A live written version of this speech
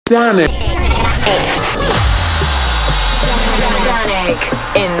Danik. Danik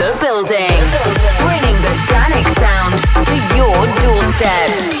in the building, bringing the Danik sound to your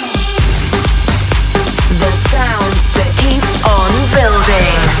doorstep. The sound that keeps on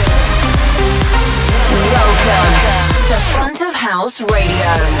building. Welcome to Front of House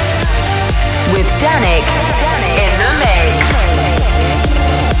Radio with Danik in the mix.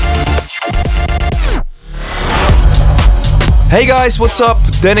 Hey guys, what's up?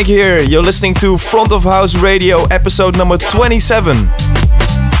 Danik here. You're listening to Front of House Radio episode number 27.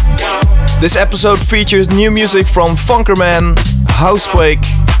 This episode features new music from Funkerman, Housequake,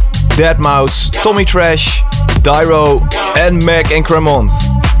 Deadmau5, Tommy Trash, Dyro and Meg and Cremont.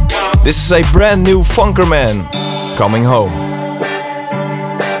 This is a brand new Funkerman, Coming Home.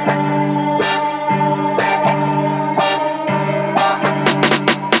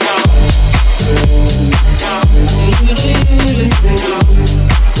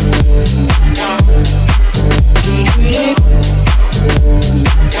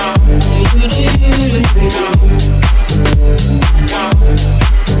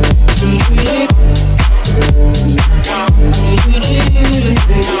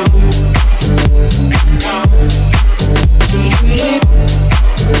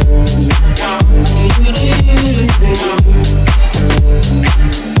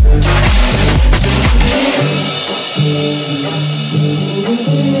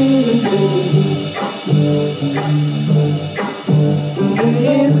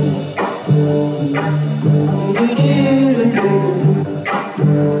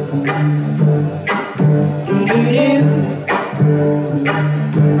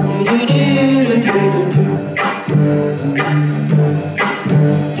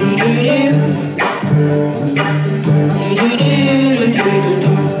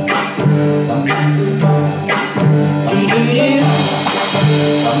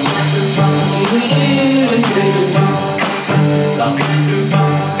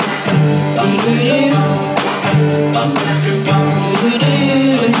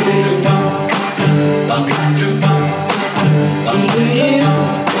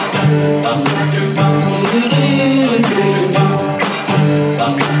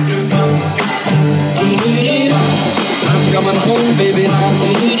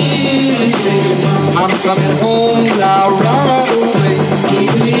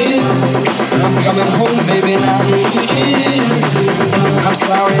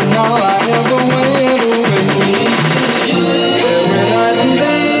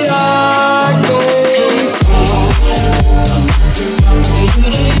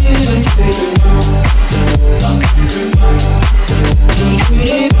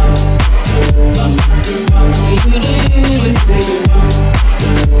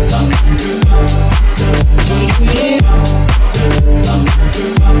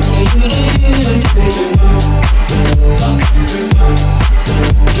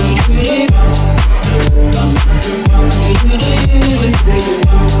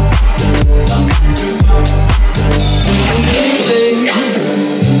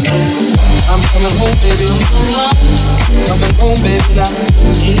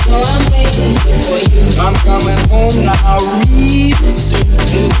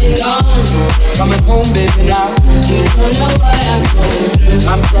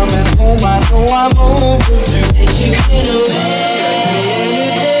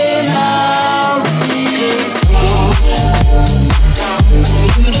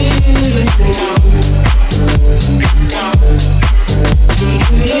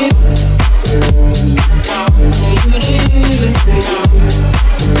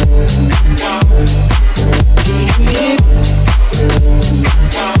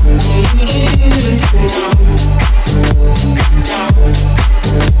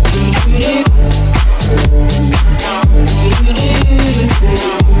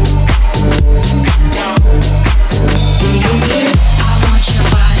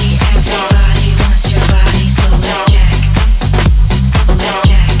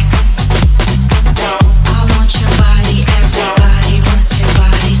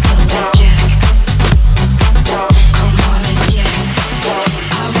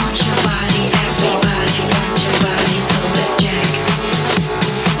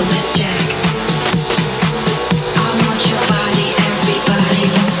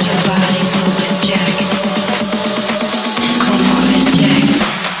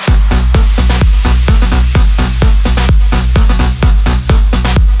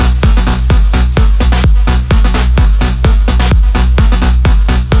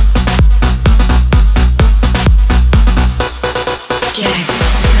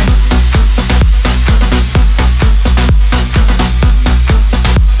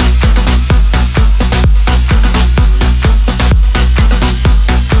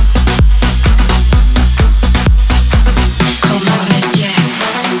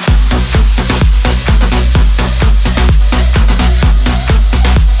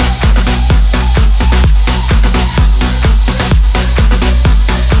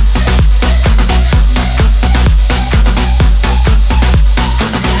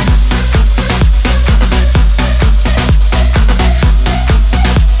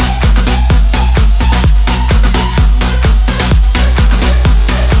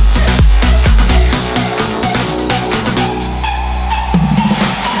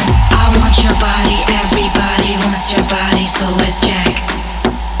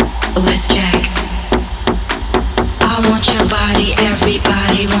 body,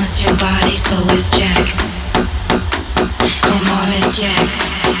 everybody wants your body, so let's jack. Come on, let's jack.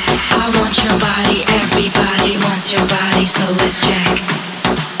 I want your body, everybody wants your body, so let's jack.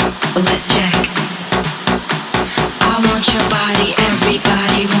 Let's jack. I want your body,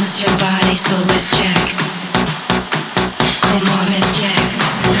 everybody wants your body, so let's jack. Come on, let's jack.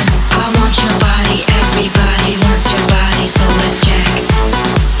 I want your body, everybody wants your body, so let's jack.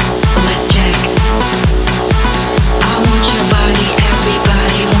 Let's jack. I want your body,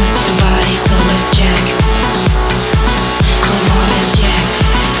 everybody wants your body, so let's jack. Come on, let's jack.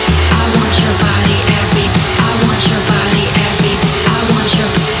 I want your body, I want your body,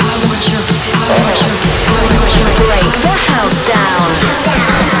 I want your break the house down.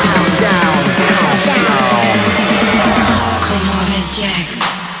 House down. Come on, let's jack.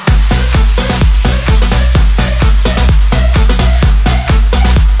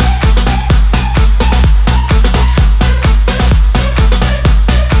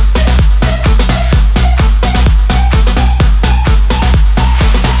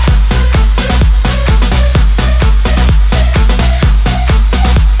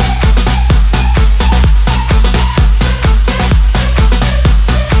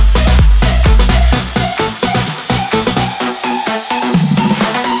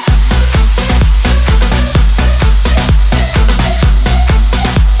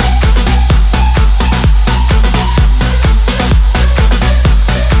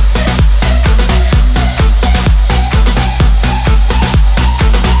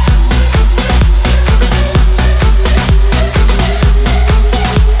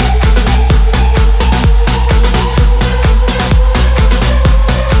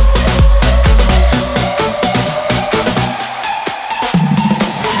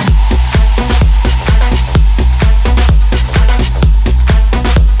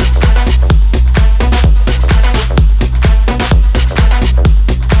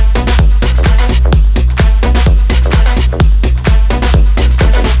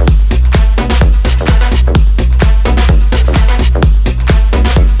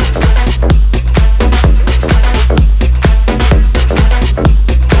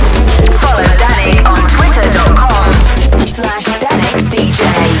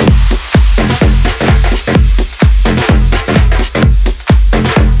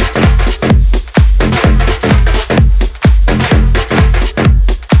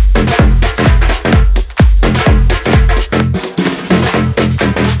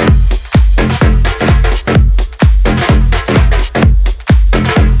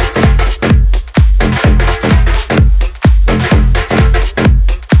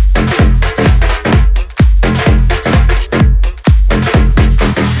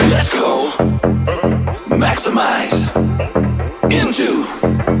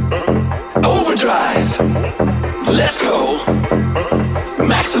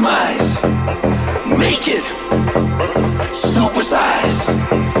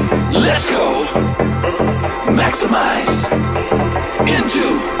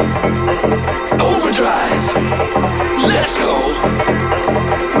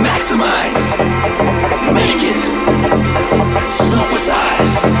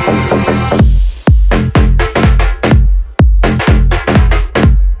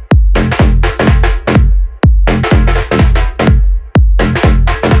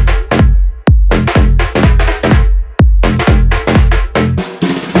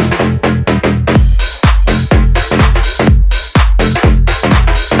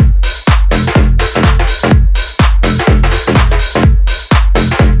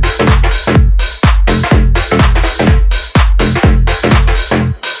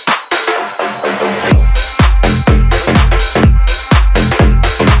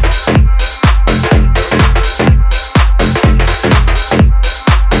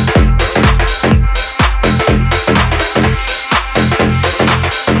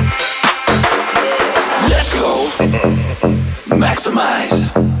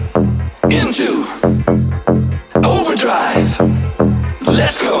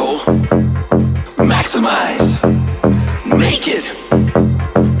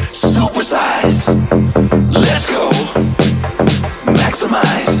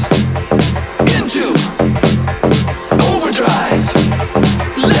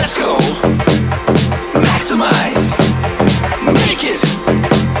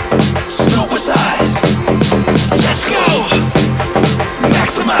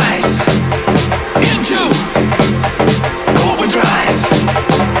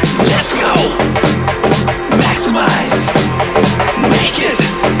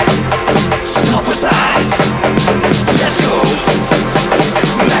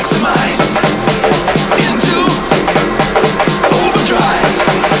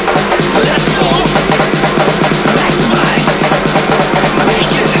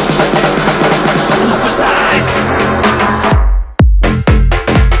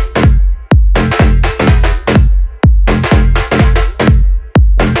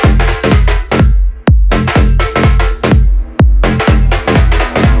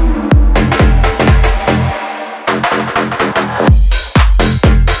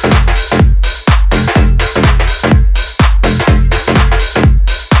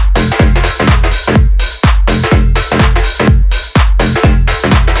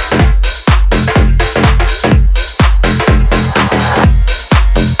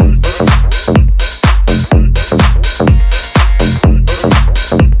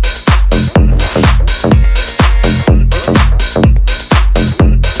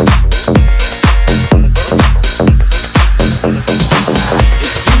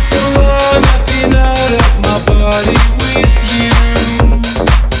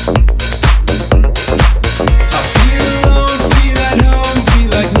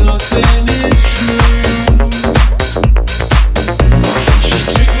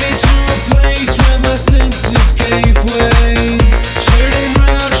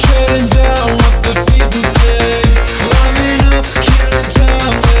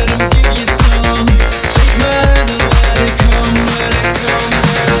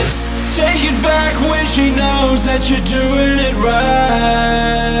 you're doing it right.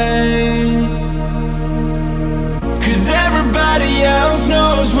 'Cause everybody else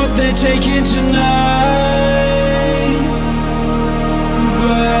knows what they're taking tonight.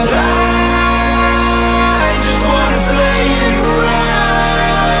 But I just wanna play it right.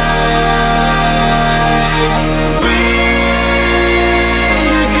 We're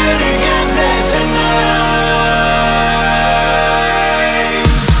gonna get there tonight.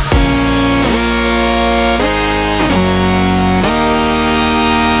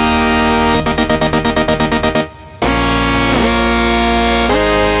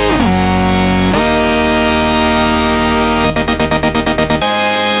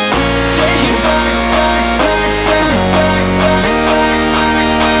 Take it back, back, back, back, back, back, back, back, back,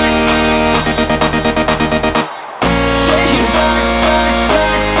 back. Take it back, back,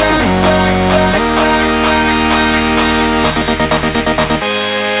 back, back, back, back, back, back, back.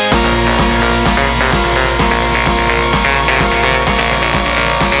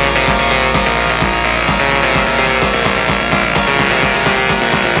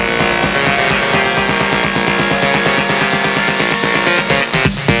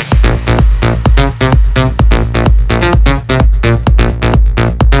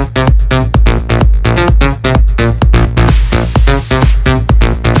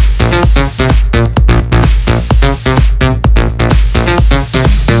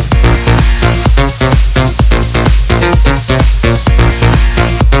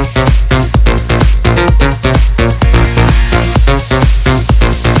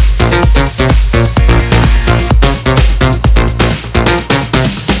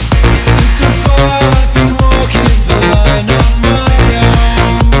 It's been so far, I've been walking the line on my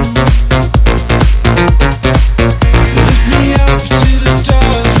own. Lift me up to the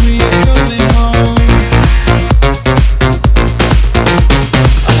stars, we are coming home.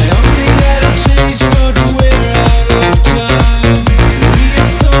 I only had a taste, but we're out of time. We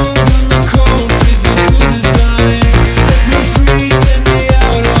are souls on the cold physical design. Set me free, send me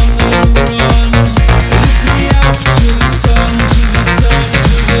out on the run. Lift me up to the sun, to the sun,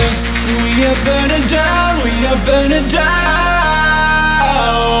 to the. We are burning down, we are burning down.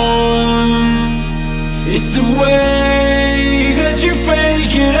 It's the way that you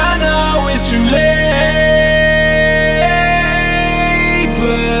fake it, I know it's too late.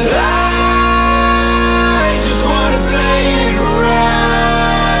 But I just wanna play it right.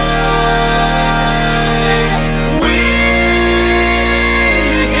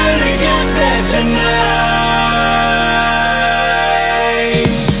 We're gonna get there tonight.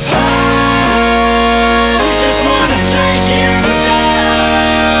 I just wanna take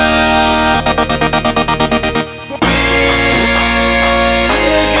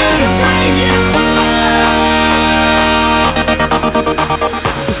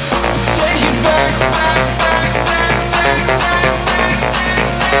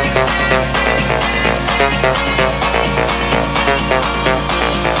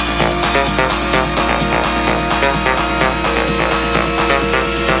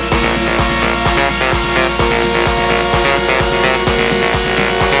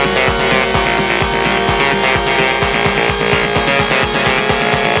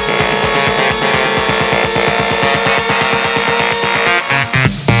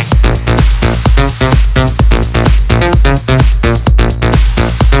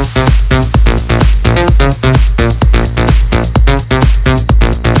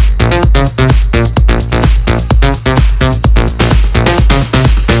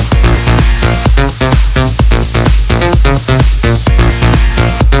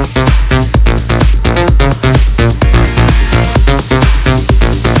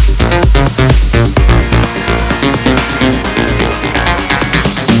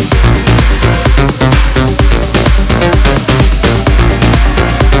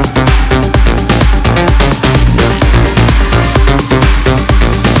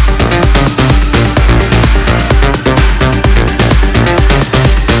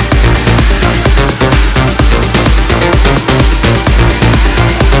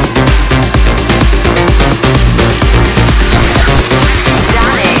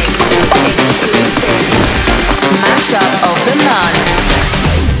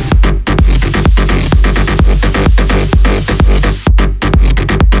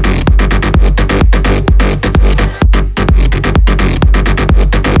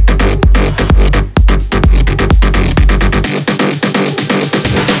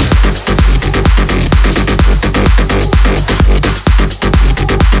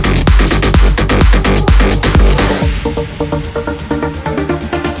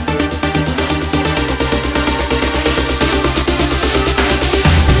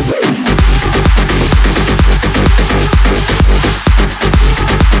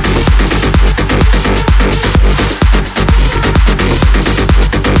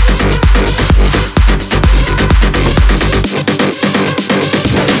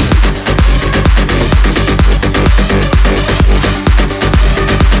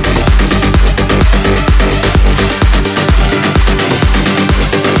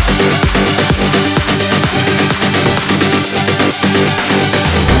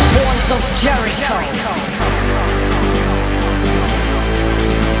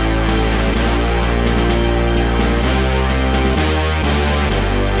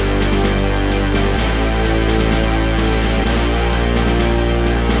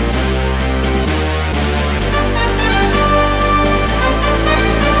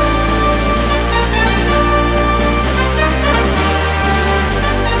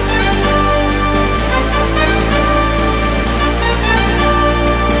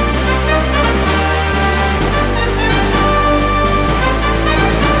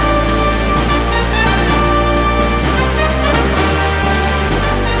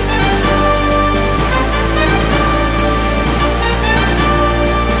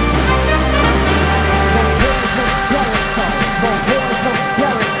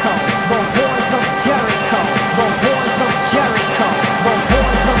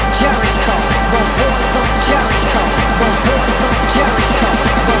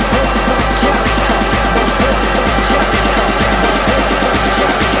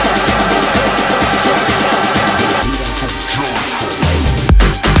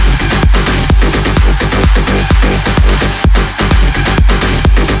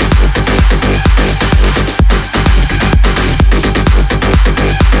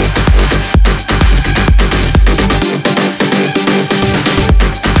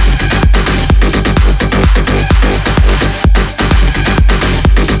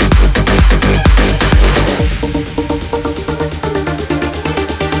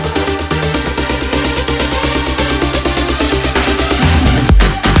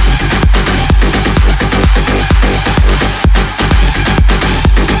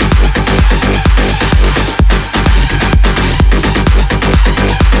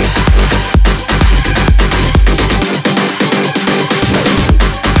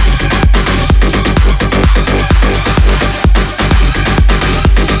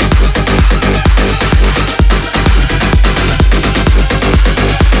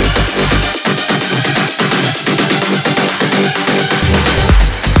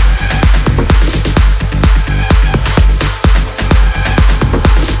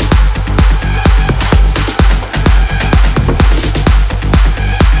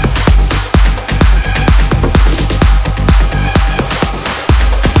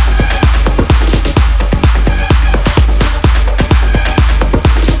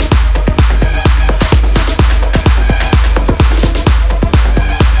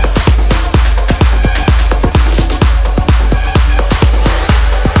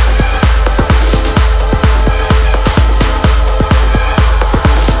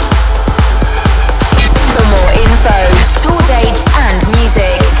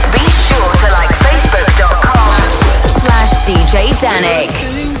Danik.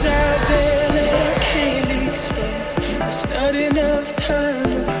 Things out there that I can't explain. There's not enough time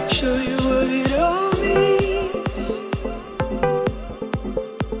to show you what it all means.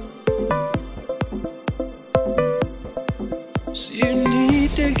 So you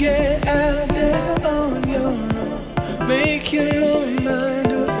need to get out there on your own. Make your own mind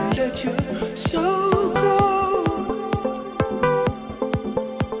up and let your soul go.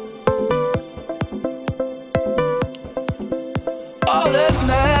 All that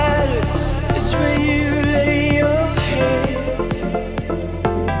matters is where you lay your head.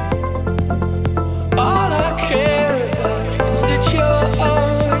 All I care about is that you're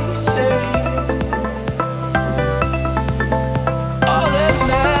always safe. All that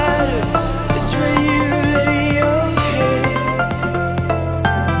matters is where you lay your head.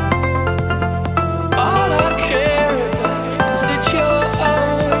 All I care about is that you're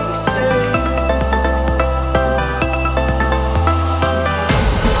always safe.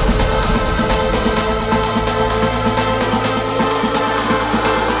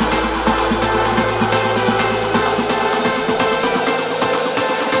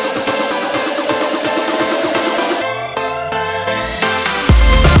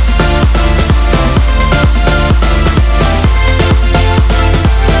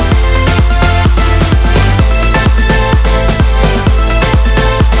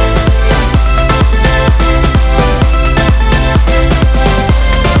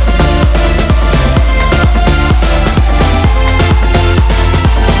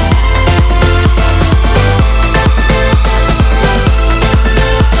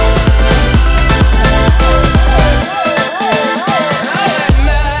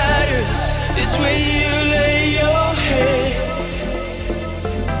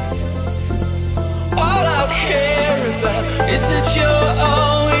 Is that you're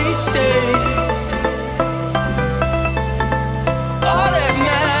always safe. All that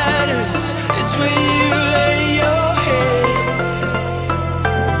matters is where you lay your head.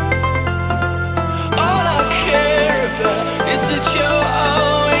 All I care about is that you're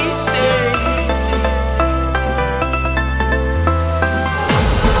always safe.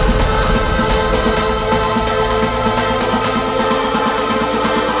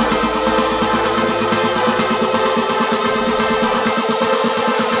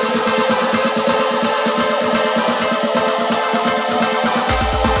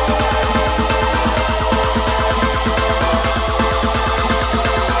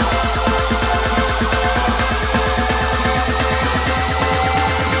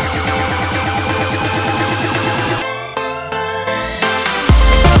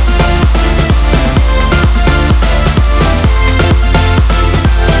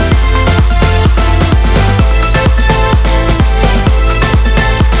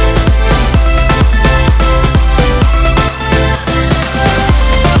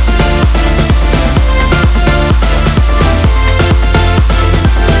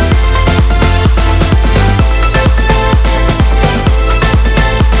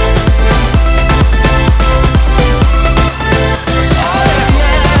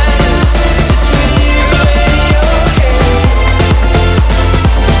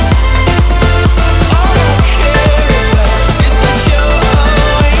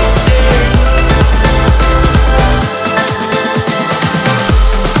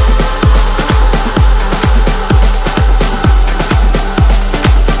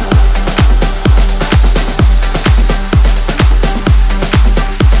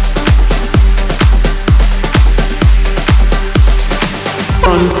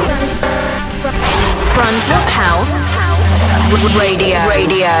 Front of House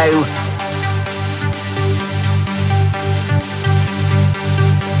Radio.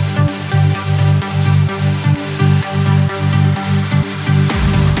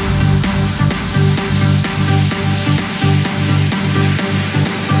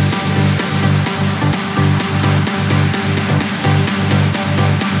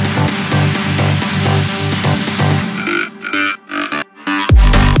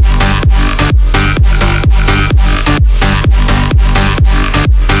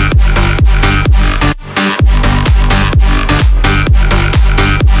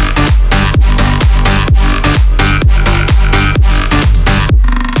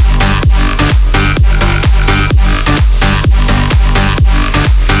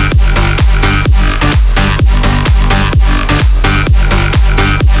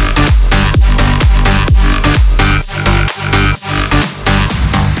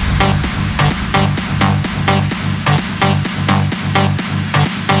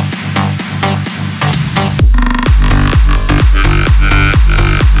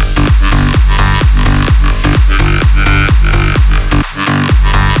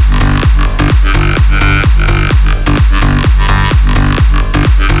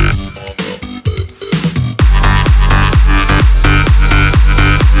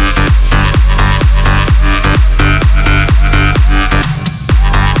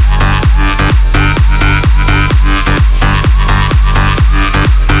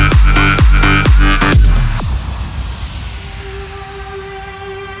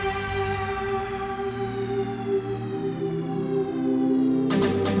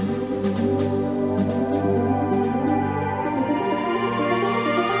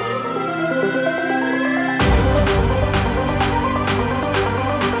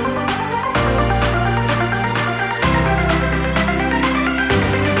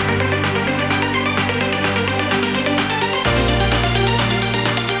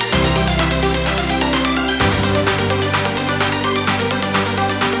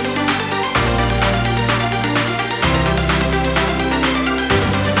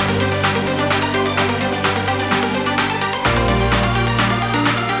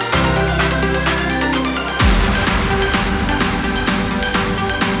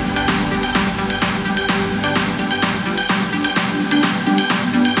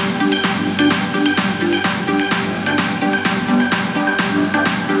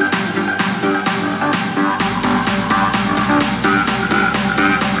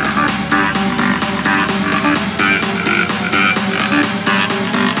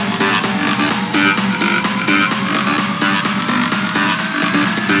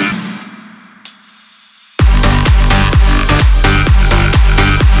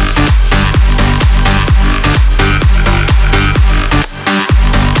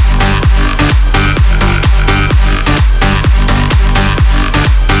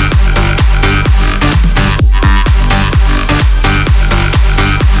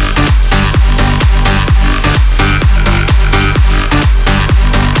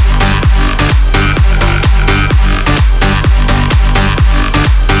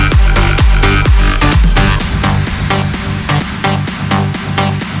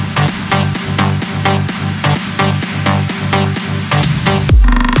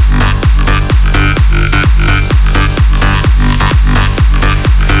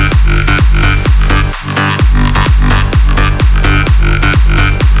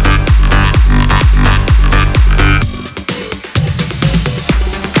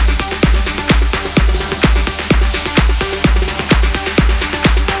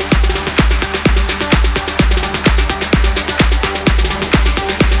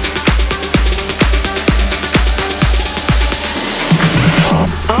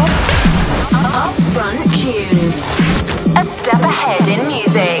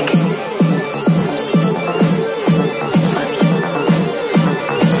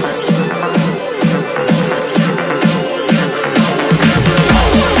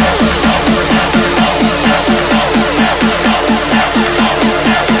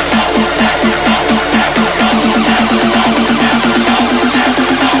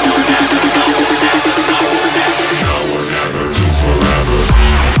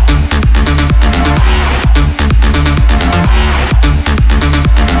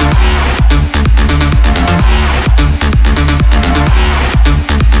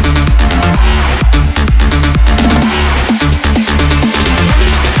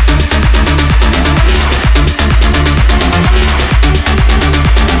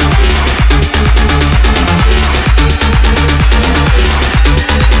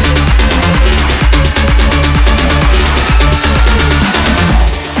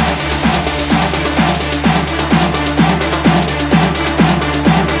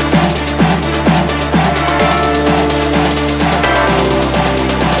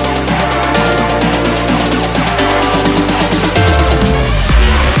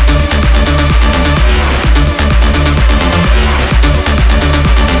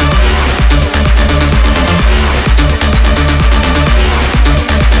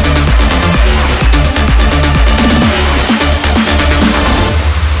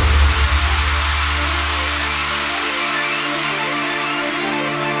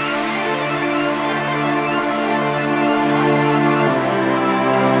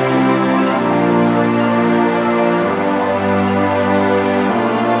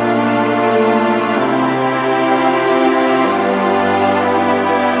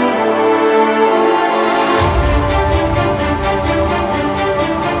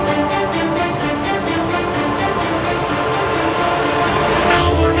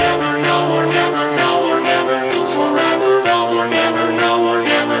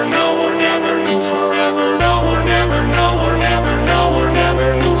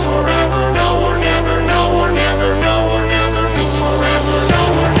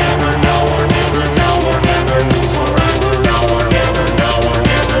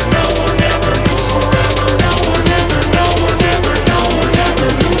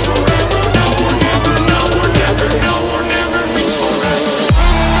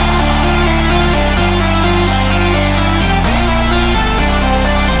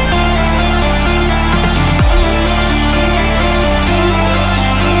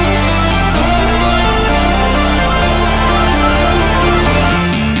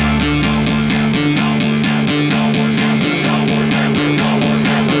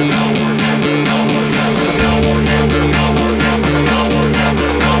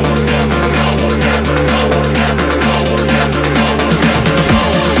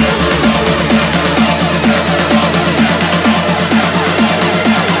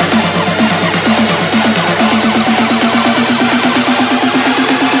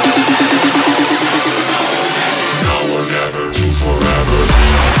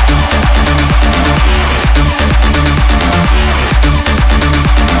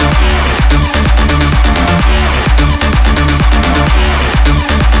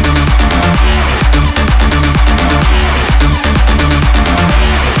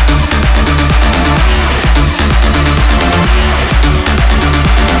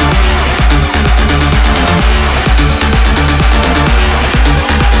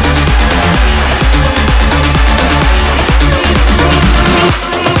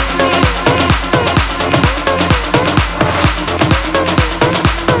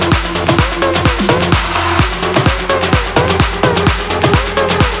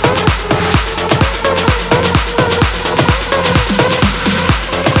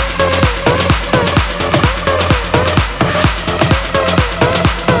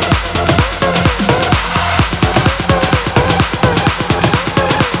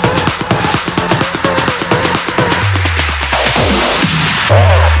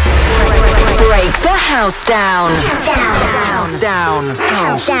 House down. House down.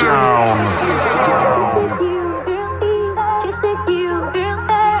 House down.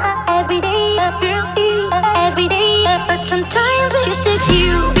 Every day, but sometimes I just like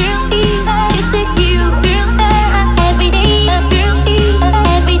you, just like you.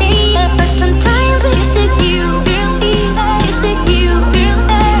 Every day, but sometimes I just like you, just like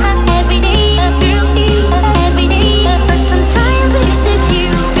you. Every day, but sometimes I just like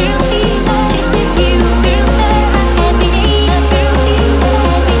you, just like you. Every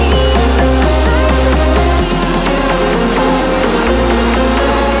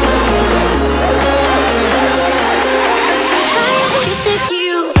just like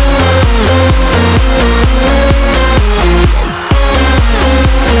you.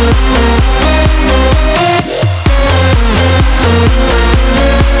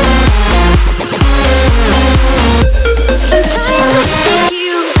 Sometimes I just like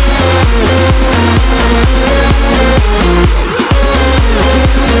you.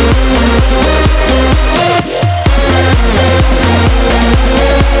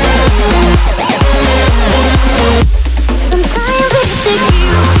 Sometimes I just like you,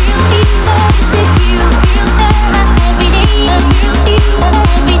 just like you.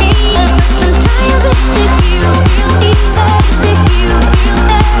 Every day, sometimes I just like you, just like you.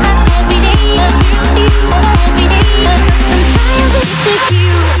 Every day, sometimes I just like you.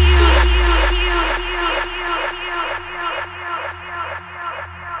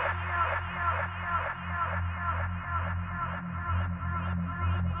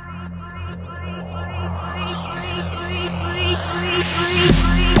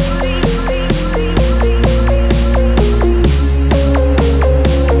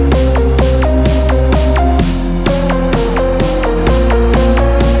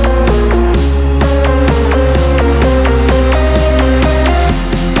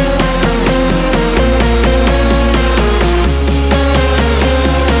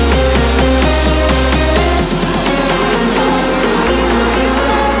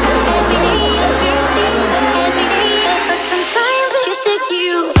 But sometimes I just like you. Sometimes I just like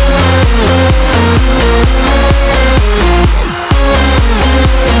you.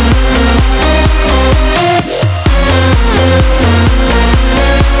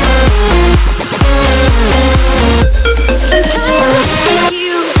 Sometimes I just like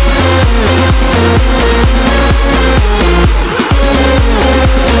you.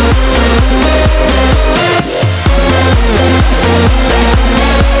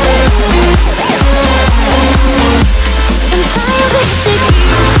 Sometimes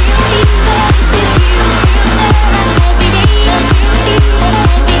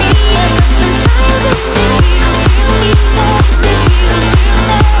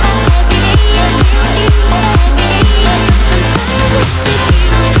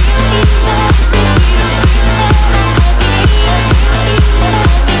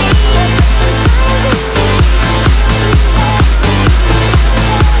just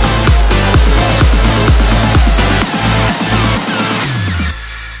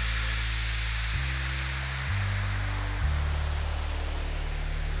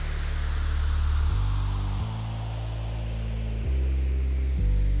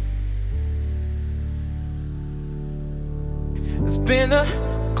It's been a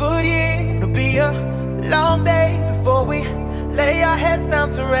good year, it'll be a long day before we lay our heads down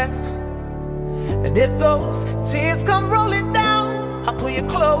to rest. And if those tears come rolling down, I'll pull you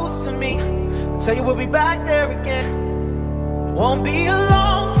close to me. I'll tell you we'll be back there again. It won't be a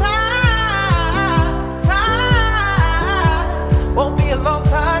long time. Won't be a long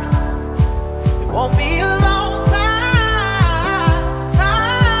time. It won't be a long time.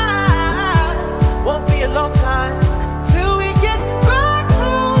 Won't be a long time. Till we get back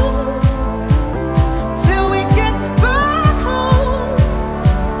home. Till we get back home.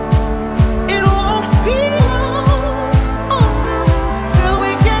 It won't be long. Oh no. Till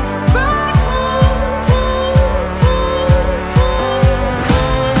we get back home.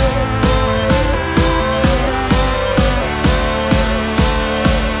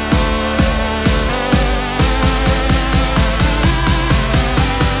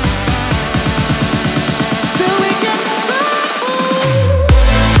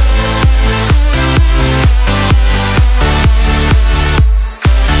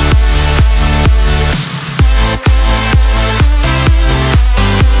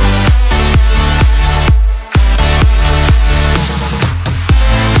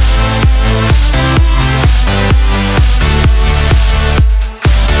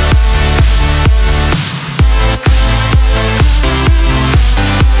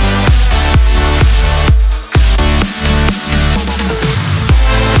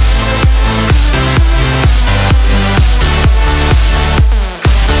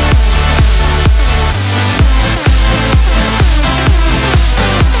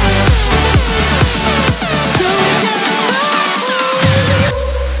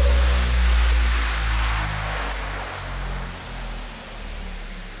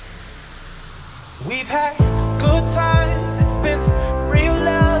 We've had good times, it's been real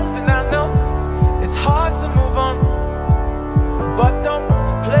love, and I know it's hard to move on. But don't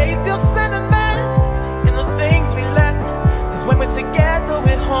place your sentiment in the things we left, 'cause when we're together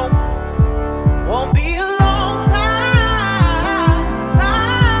we're home. Won't be a long time,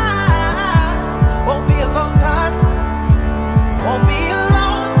 won't be a long time. It won't be a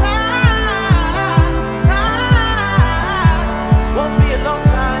long time, won't be a long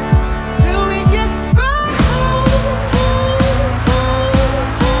time till we get back.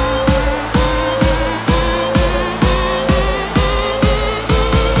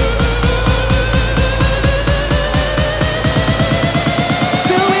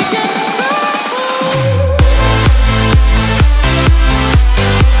 Till we get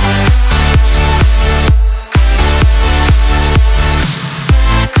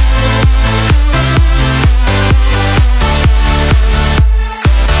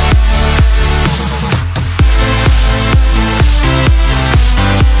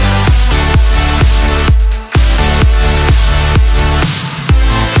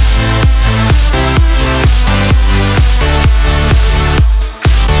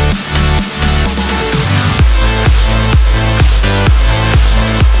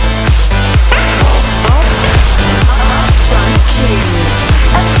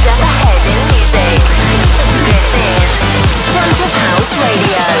A step ahead in music. This is Front of House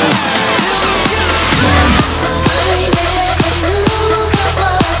Radio.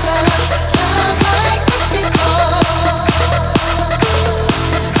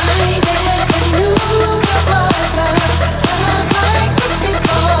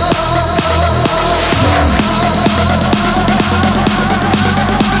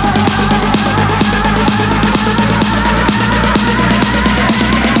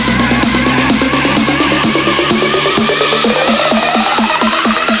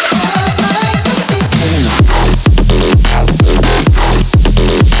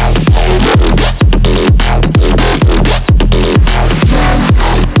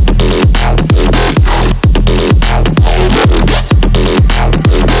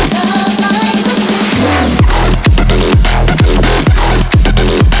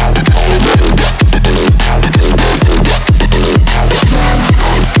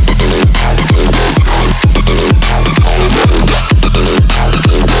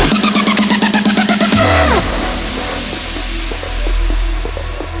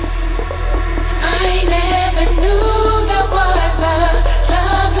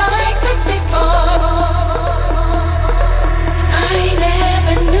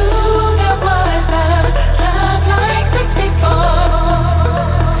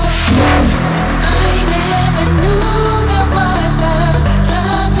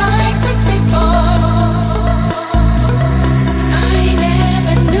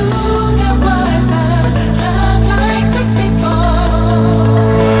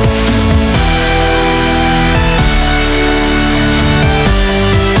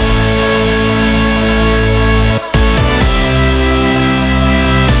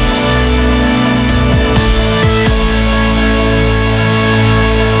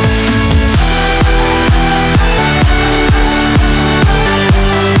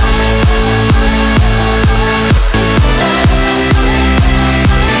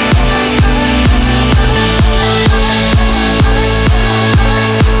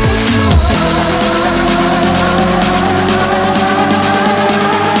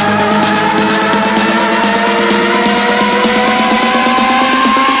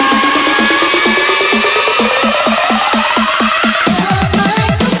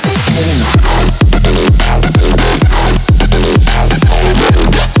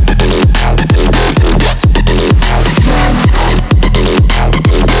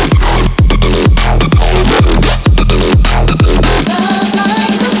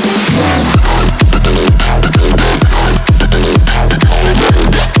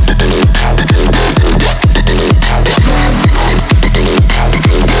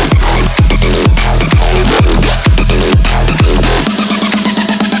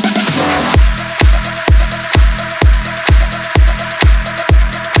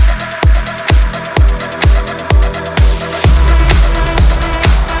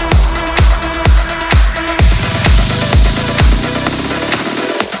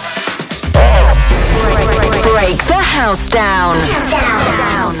 House down.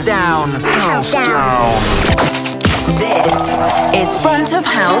 House down. House down. This is Front of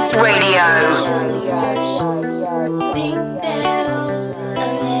House Radio. Pink bills, a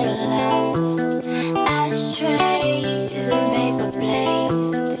little low. Ashtrays and paper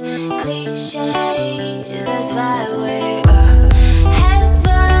plates. Cliches, that's why we're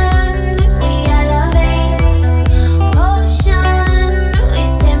heaven, yellow.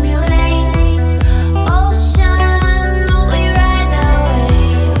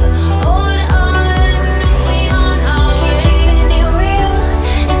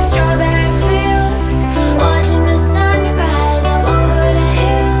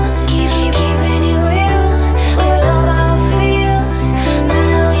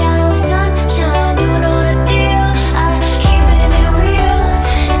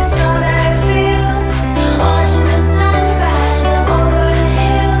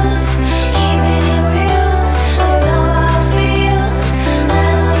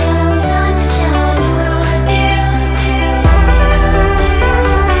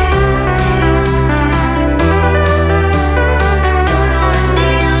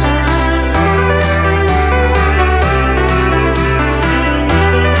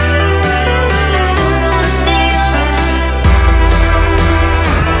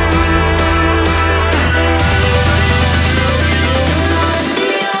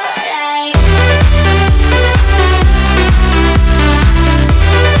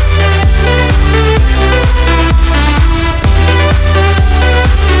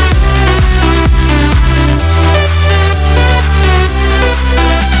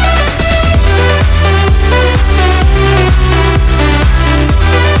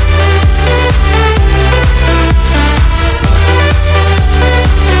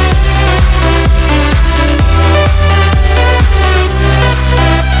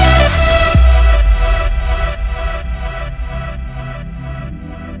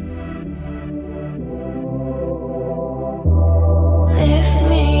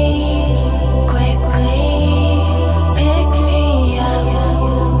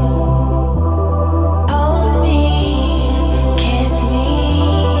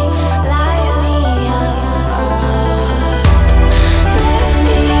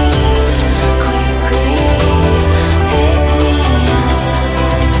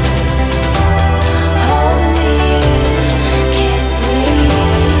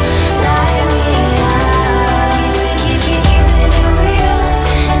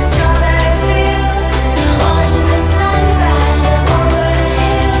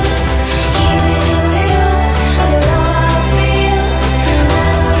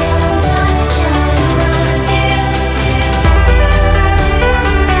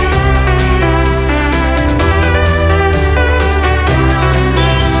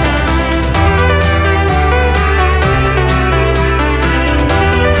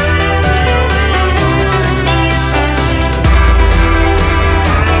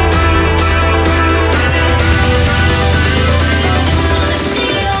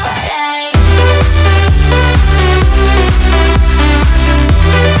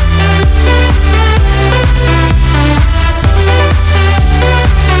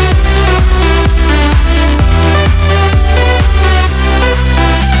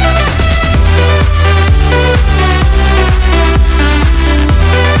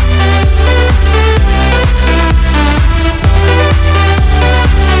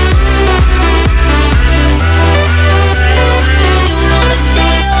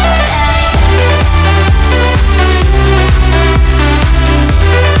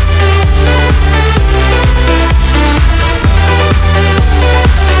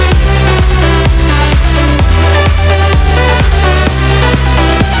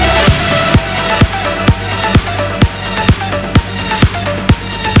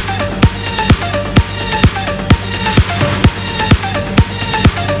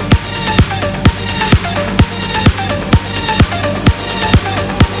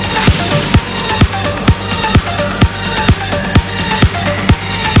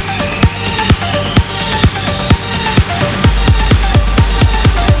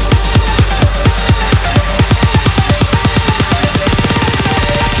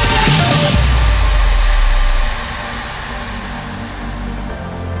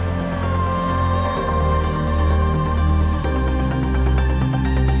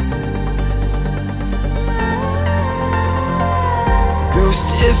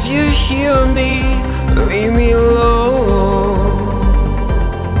 you hear me, leave me alone.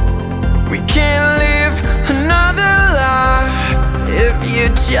 We can't live another life if you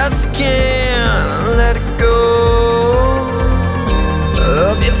just can't let it go.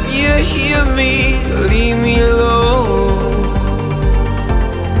 Love, if you hear me, leave me alone.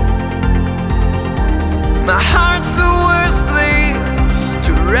 My heart's the worst place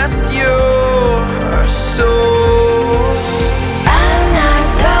to rest your soul. I'm not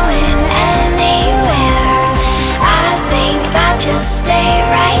going anywhere. I think I'll just stay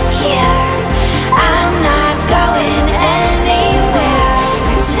right here. I'm not going anywhere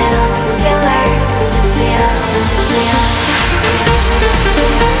until you learn to feel, to feel,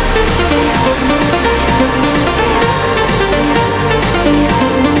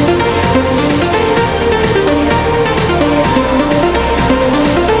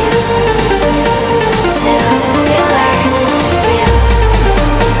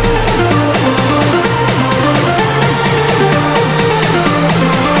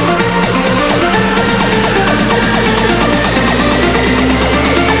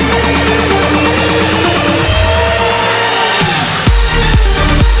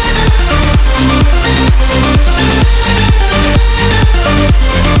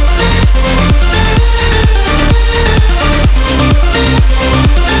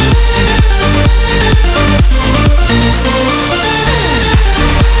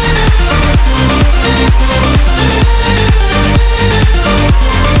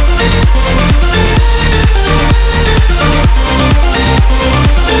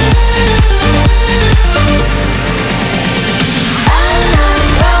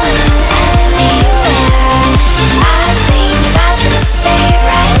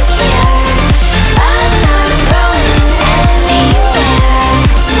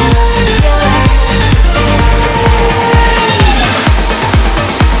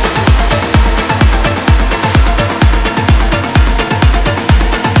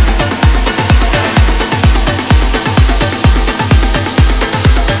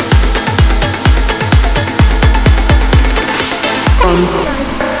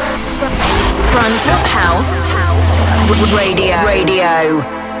 Front of House Radio.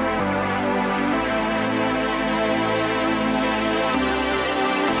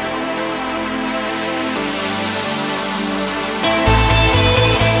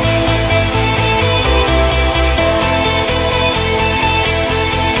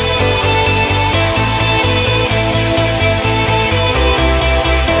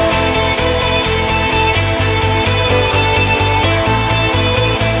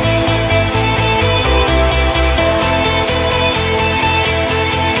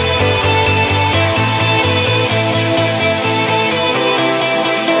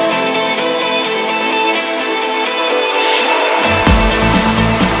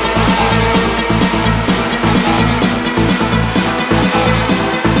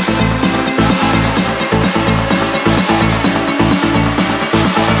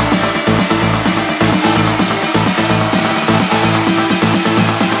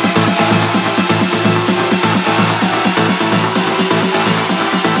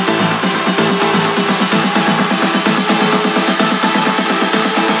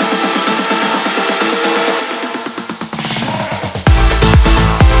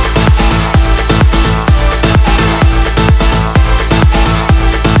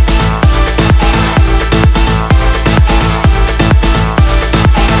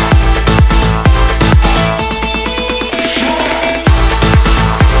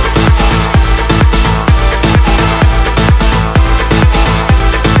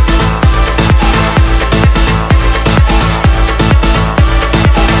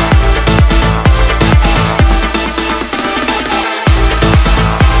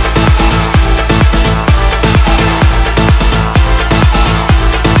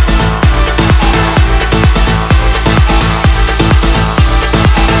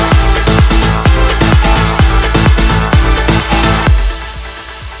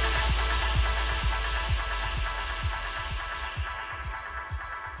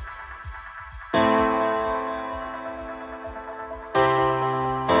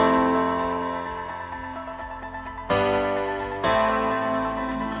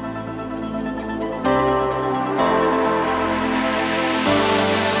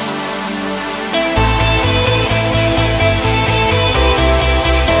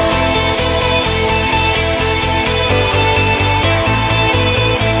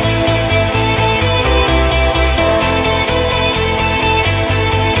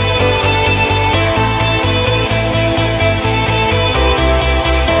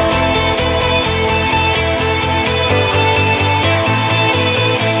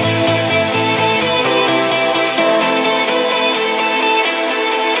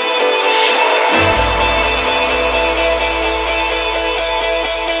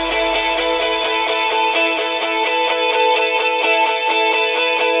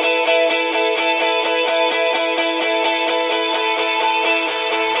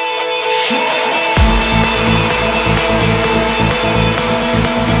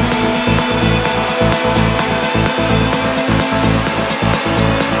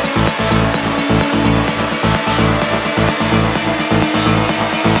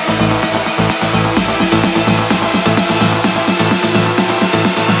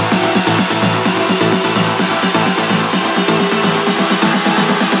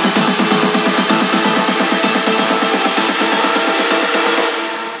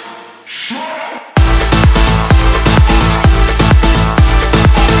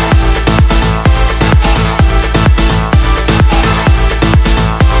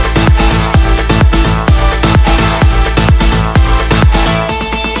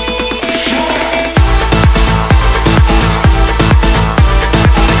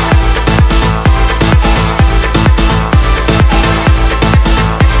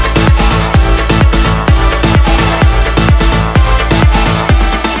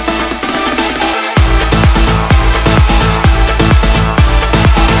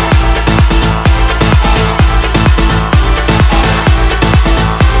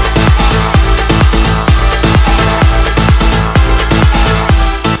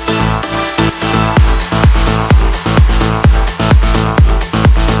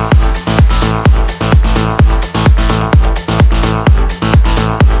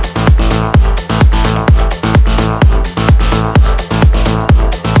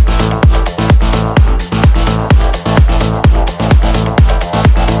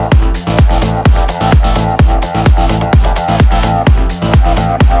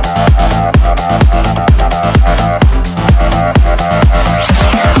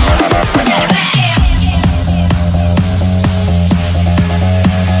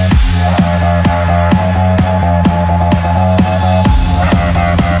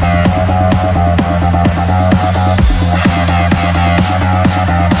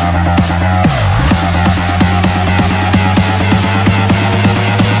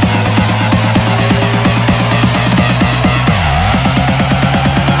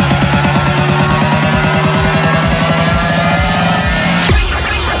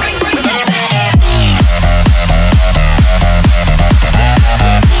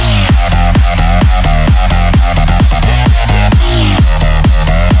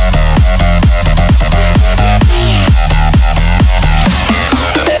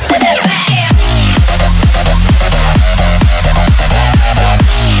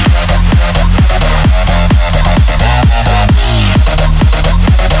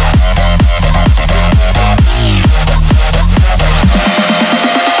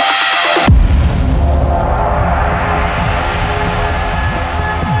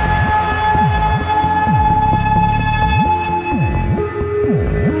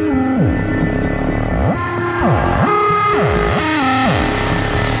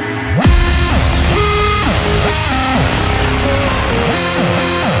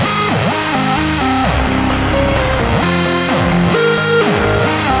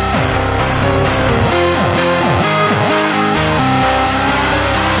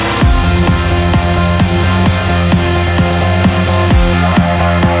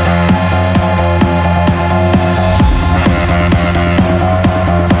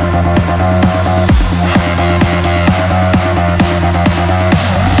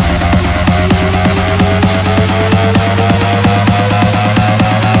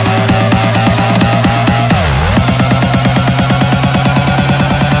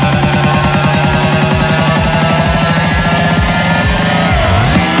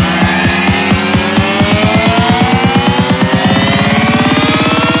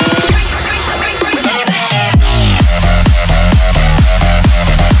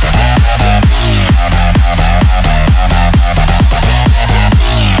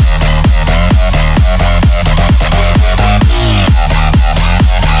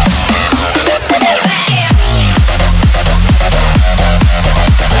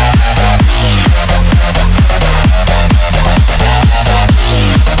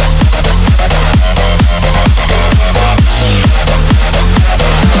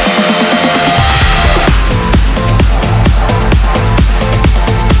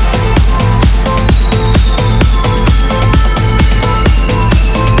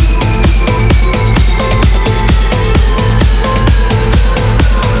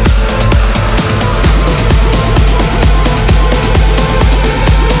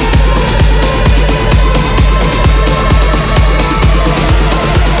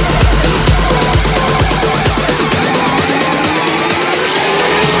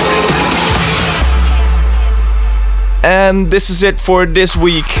 And this is it for this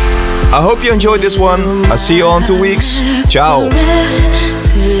week. I hope you enjoyed this one. I'll see you all in 2 weeks. Ciao.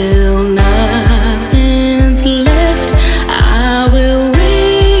 Till nothing's left, I will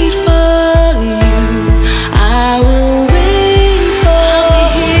wait for you. I will wait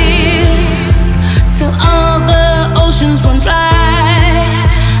for you till all the oceans run dry.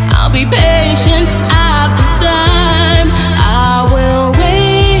 I'll be patient at the time. I will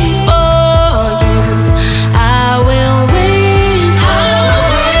wait for you. I will wait. I will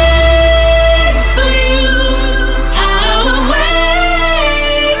wait for you. I will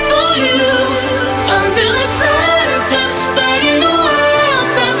wait for you until the sun stops fighting, the world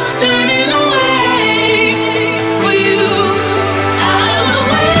stops turning away. For you, I will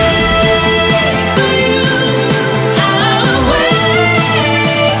wait for you. I will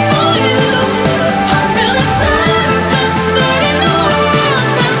wait for you until the sun stops fighting, the world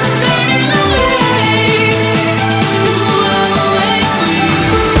stops turning away. I will wait for you. I'll wait for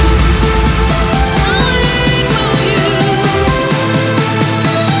you.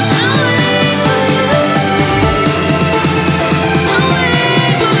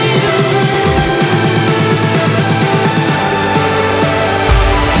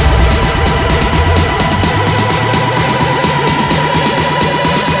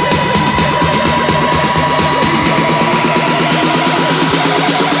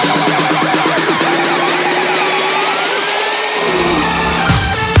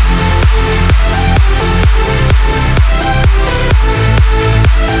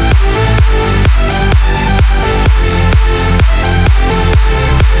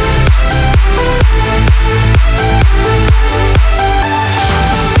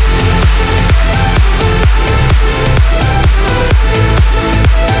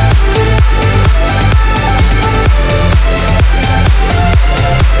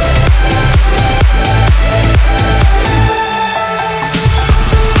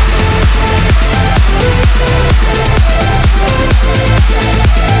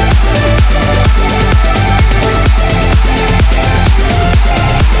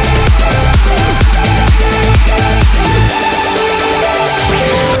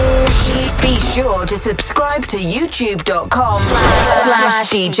 Be sure to subscribe to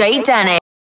youtube.com/DJ Danik.